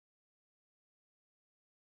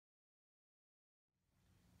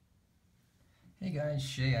Hey guys,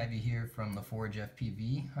 Shay Ivy here from LaForge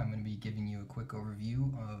FPV. I'm going to be giving you a quick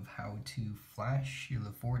overview of how to flash your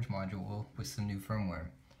LaForge module with some new firmware.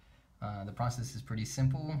 The process is pretty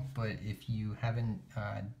simple, but if you haven't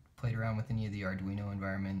played around with any of the Arduino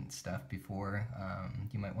environment stuff before,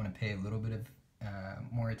 you might want to pay a little bit of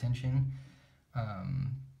more attention.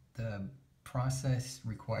 The process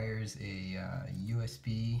requires a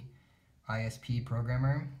USB ISP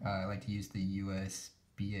programmer. I like to use the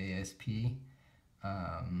USBasp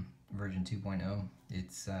version 2.0.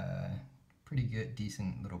 It's a pretty good,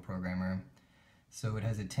 decent little programmer. So it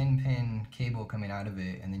has a 10-pin cable coming out of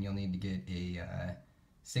it, and then you'll need to get a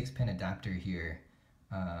 6-pin adapter here.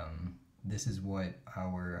 This is what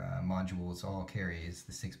our modules all carry, is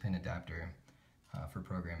the 6-pin adapter for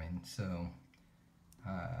programming. So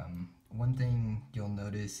one thing you'll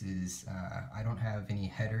notice is I don't have any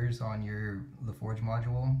headers on your LaForge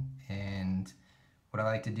module, and what I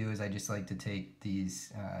like to do is I just like to take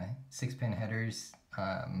these 6-pin headers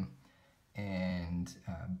and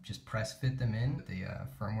just press fit them in with the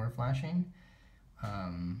firmware flashing.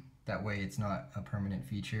 That way it's not a permanent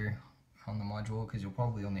feature on the module, because you'll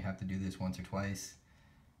probably only have to do this once or twice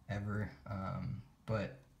ever.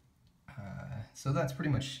 So that's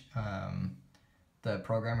pretty much the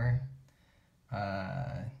programmer.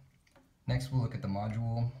 Next we'll look at the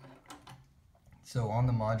module. So on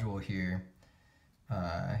the module here,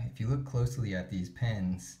 if you look closely at these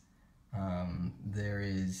pins, there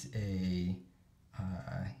is a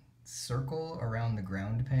circle around the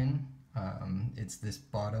ground pin. It's this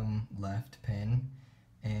bottom left pin,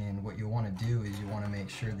 and what you'll want to do is you want to make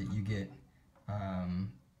sure that you get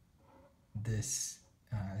this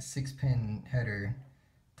 6-pin header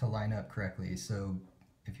to line up correctly. So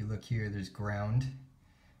if you look here, there's ground.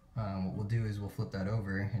 What we'll do is we'll flip that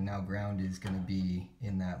over, and now ground is going to be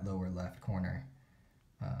in that lower left corner.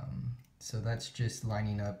 So that's just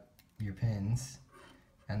lining up your pins,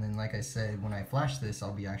 and then like I said, when I flash this,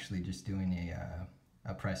 I'll be actually just doing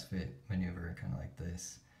a press fit maneuver, kind of like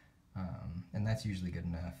this, and that's usually good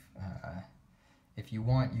enough. If you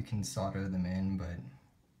want, you can solder them in, but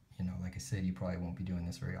you know, like I said, you probably won't be doing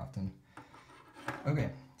this very often.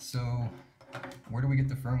 Okay, so where do we get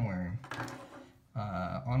the firmware?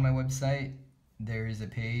 On my website, there is a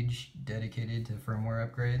page dedicated to firmware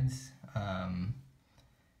upgrades.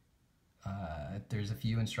 There's a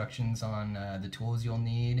few instructions on the tools you'll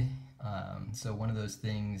need. So one of those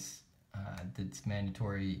things that's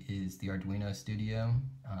mandatory is the Arduino Studio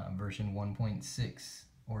version 1.6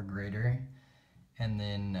 or greater, and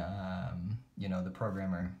then you know, the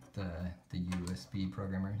programmer, the USB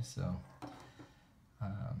programmer. So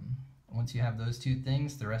once you have those two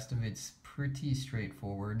things, the rest of it's pretty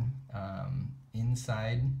straightforward.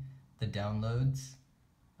 Inside the downloads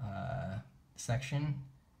section,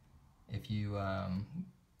 if you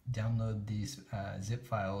download these zip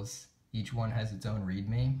files, each one has its own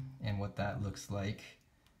README, and what that looks like,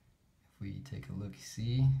 if we take a look,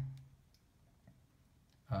 see,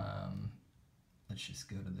 let's just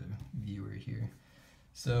go to the viewer here.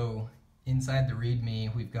 So inside the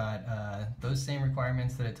README, we've got those same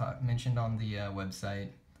requirements that I mentioned on the website,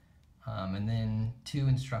 and then 2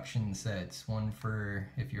 instruction sets, one for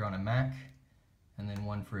if you're on a Mac, and then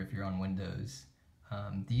one for if you're on Windows.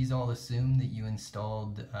 These all assume that you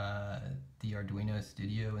installed the Arduino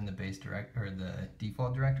Studio in the base or the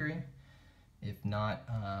default directory. If not,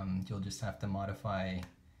 you'll just have to modify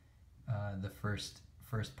the first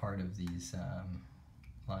part of these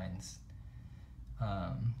lines.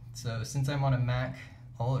 So since I'm on a Mac,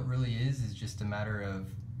 all it really is just a matter of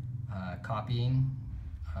copying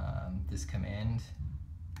this command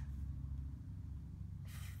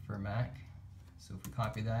for Mac. So if we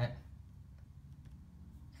copy that,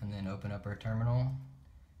 and then open up our terminal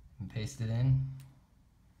and paste it in,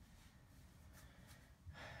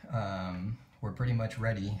 we're pretty much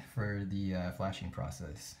ready for the flashing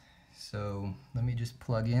process. So let me just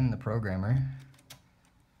plug in the programmer.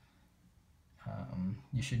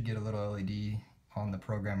 You should get a little LED on the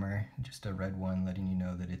programmer, just a red one letting you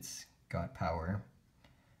know that it's got power.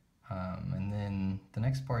 And then the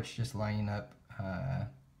next part's just lining up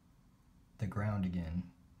the ground again,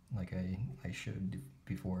 like I showed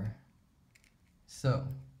before. So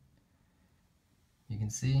you can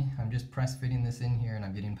see I'm just press fitting this in here, and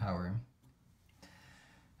I'm getting power.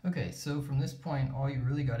 Okay, so from this point, all you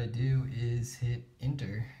really got to do is hit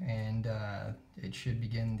enter, and it should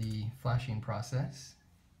begin the flashing process.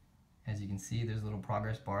 As you can see, there's a little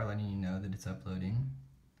progress bar letting you know that it's uploading.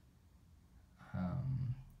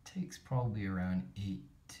 Takes probably around 8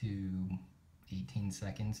 to 18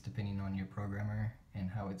 seconds depending on your programmer and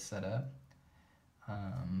how it's set up.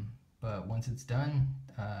 But once it's done,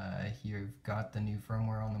 you've got the new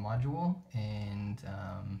firmware on the module, and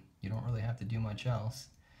you don't really have to do much else.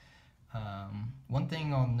 One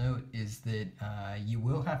thing I'll note is that you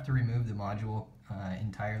will have to remove the module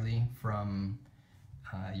entirely from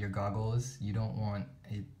your goggles. You don't want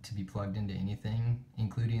it to be plugged into anything,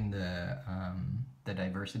 including the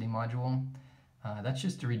diversity module. That's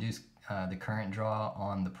just to reduce the current draw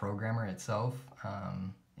on the programmer itself,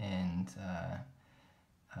 and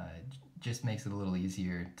just makes it a little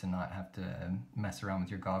easier to not have to mess around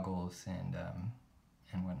with your goggles and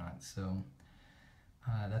whatnot. So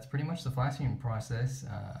that's pretty much the flashing process.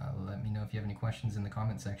 Let me know if you have any questions in the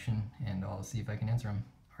comment section, and I'll see if I can answer them.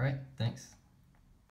 All right, thanks.